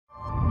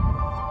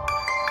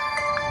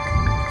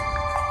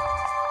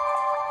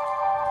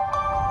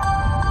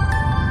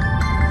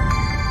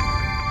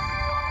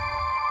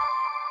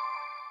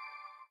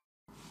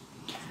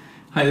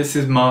Hi, this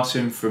is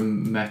Martin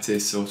from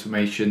MES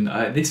Automation.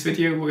 In this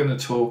video we're going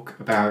to talk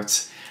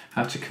about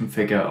how to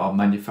configure our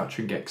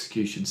manufacturing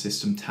execution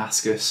system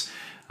Tascus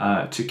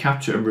to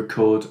capture and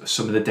record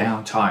some of the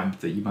downtime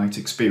that you might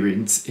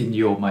experience in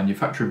your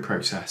manufacturing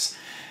process.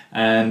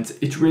 And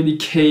it's really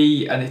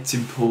key and it's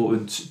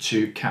important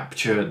to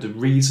capture the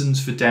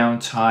reasons for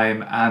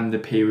downtime and the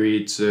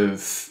periods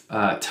of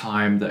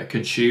time that are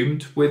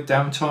consumed with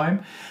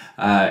downtime.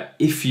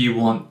 If you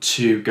want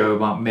to go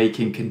about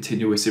making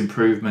continuous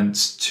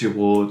improvements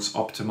towards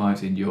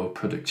optimizing your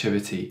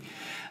productivity.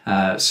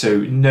 So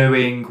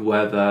knowing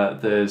whether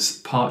there's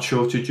part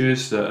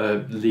shortages that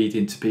are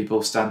leading to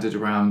people standing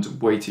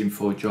around waiting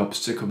for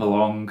jobs to come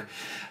along,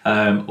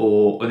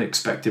 or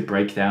unexpected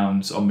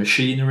breakdowns on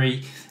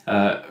machinery.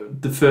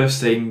 The first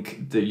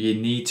thing that you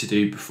need to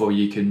do before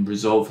you can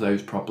resolve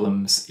those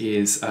problems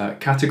is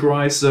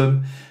categorize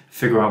them,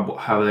 figure out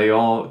how they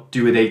are,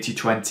 do an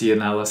 80-20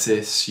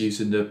 analysis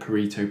using the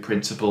Pareto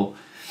principle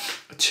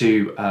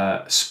to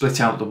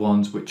split out the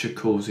ones which are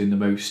causing the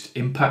most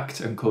impact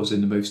and causing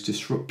the most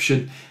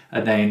disruption,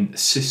 and then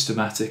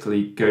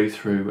systematically go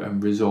through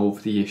and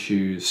resolve the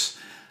issues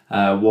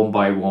one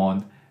by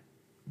one.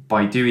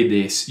 By doing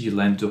this,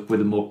 you'll end up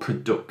with a more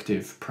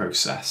productive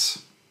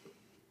process.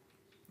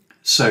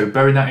 So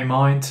bearing that in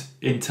mind,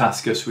 in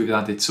Tascus we've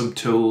added some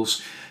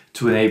tools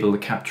to enable the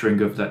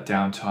capturing of that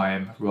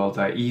downtime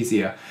rather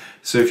easier.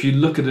 So if you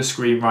look at the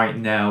screen right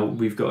now,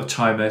 we've got a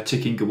timer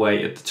ticking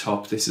away at the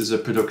top. This is a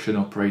production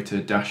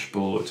operator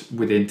dashboard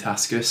within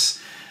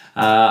Tascus.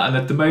 And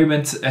at the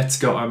moment it's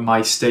got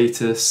my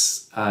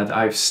status that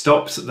I've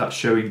stopped, that's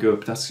showing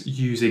up, that's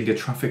using a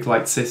traffic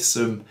light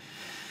system.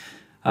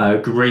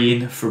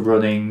 Green for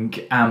running,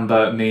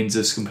 amber means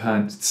there's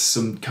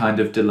some kind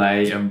of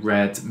delay, and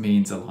red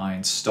means a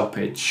line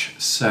stoppage.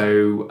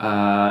 So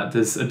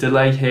there's a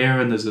delay here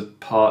and there's a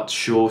part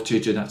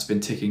shortage, and that's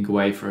been ticking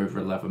away for over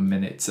 11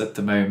 minutes at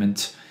the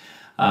moment.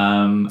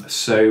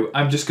 So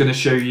I'm just going to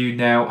show you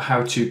now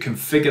how to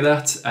configure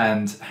that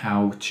and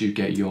how to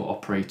get your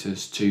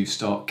operators to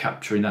start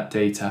capturing that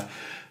data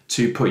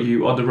to put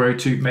you on the road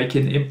to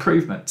making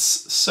improvements.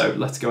 So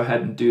let's go ahead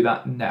and do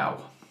that now.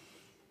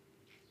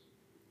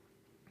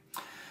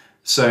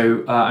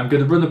 So I'm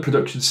going to run a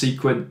production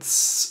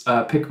sequence,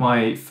 pick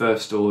my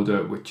first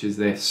order, which is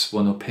this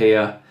one up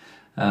here.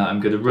 I'm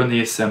going to run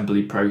the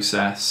assembly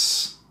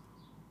process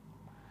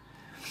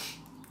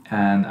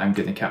and I'm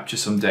going to capture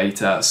some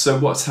data. So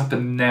what's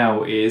happened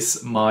now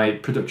is my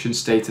production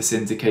status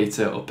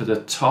indicator up at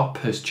the top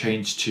has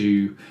changed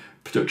to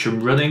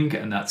production running,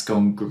 and that's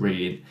gone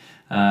green.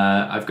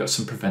 I've got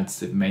some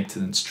preventative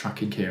maintenance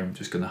tracking here. I'm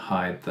just going to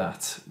hide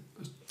that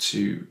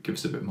to give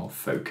us a bit more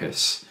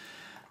focus.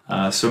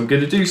 So I'm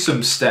going to do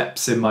some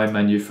steps in my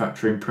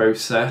manufacturing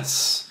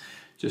process,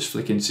 just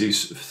flicking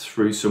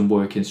through some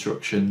work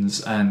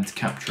instructions and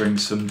capturing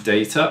some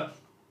data.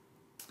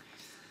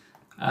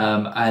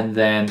 And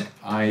then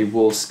I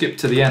will skip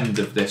to the end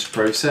of this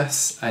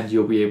process and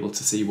you'll be able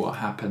to see what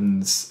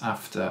happens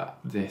after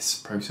this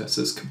process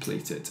is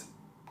completed.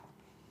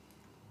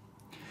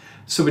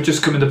 So we're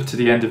just coming up to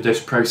the end of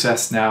this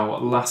process now,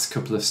 last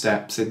couple of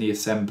steps in the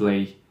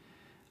assembly.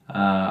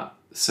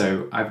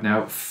 So I've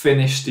now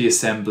finished the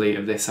assembly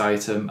of this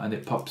item and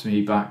it pops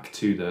me back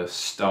to the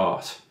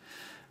start.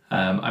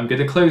 I'm going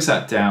to close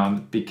that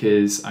down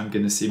because I'm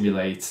going to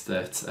simulate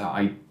that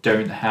I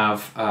don't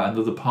have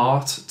another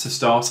part to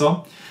start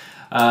on.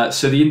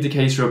 So the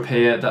indicator up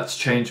here, that's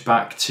changed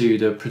back to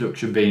the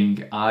production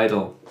being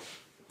idle.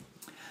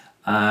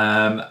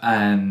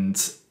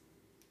 And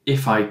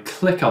if I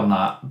click on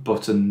that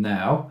button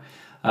now,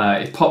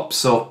 it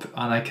pops up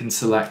and I can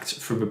select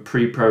from a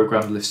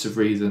pre-programmed list of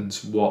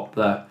reasons what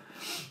the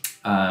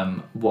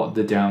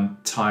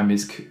downtime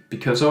is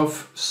because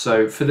of.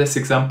 So for this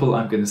example,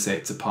 I'm going to say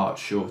it's a part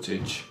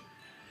shortage.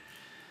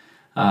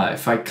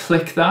 If I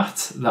click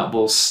that, that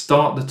will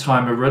start the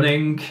timer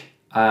running,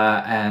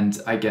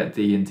 and I get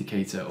the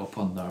indicator up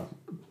on the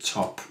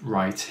top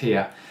right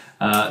here.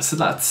 So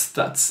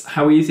that's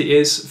how easy it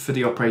is for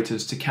the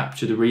operators to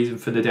capture the reason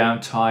for the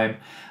downtime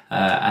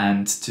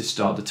and to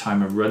start the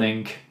timer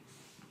running.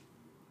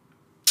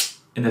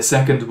 In a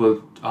second,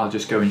 I'll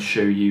just go and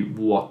show you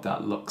what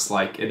that looks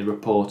like in a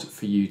report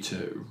for you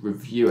to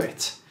review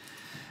it.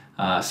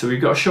 So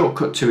we've got a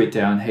shortcut to it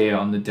down here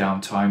on the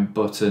downtime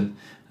button.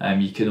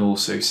 You can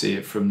also see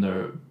it from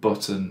the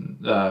button,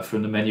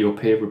 from the menu up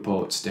here,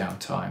 reports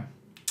downtime.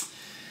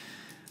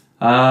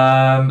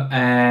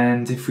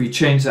 And if we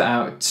change that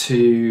out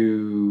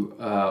to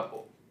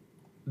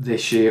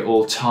this year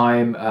all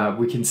time,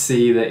 we can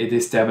see that in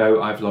this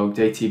demo I've logged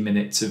 18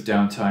 minutes of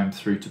downtime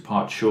through to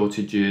part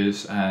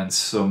shortages and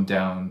some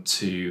down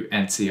to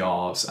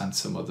NCRs and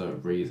some other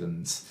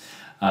reasons.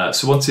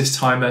 So once this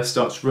timer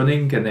starts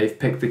running and they've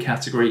picked the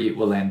category, it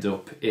will end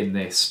up in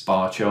this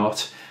bar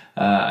chart,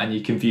 and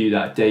you can view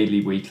that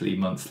daily, weekly,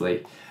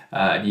 monthly,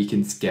 and you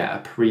can get a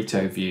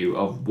Pareto view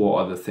of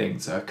what are the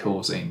things that are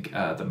causing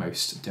the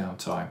most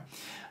downtime.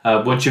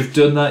 Once you've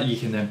done that, you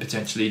can then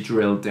potentially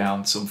drill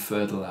down some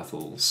further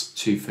levels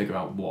to figure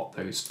out what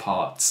those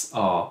parts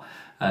are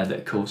that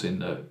are causing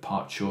the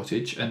part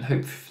shortage, and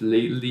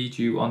hopefully lead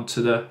you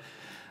onto the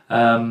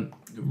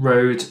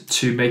road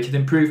to making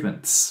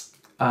improvements.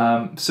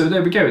 So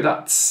there we go,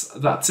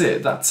 that's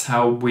it. That's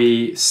how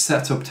we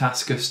set up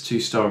Tascus to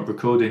start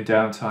recording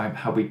downtime,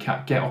 how we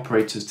get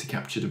operators to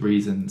capture the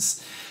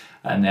reasons,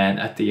 and then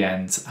at the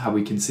end how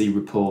we can see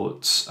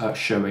reports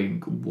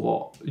showing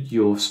what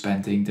you're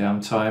spending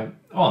downtime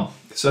on.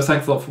 So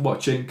thanks a lot for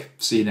watching,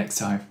 see you next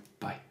time.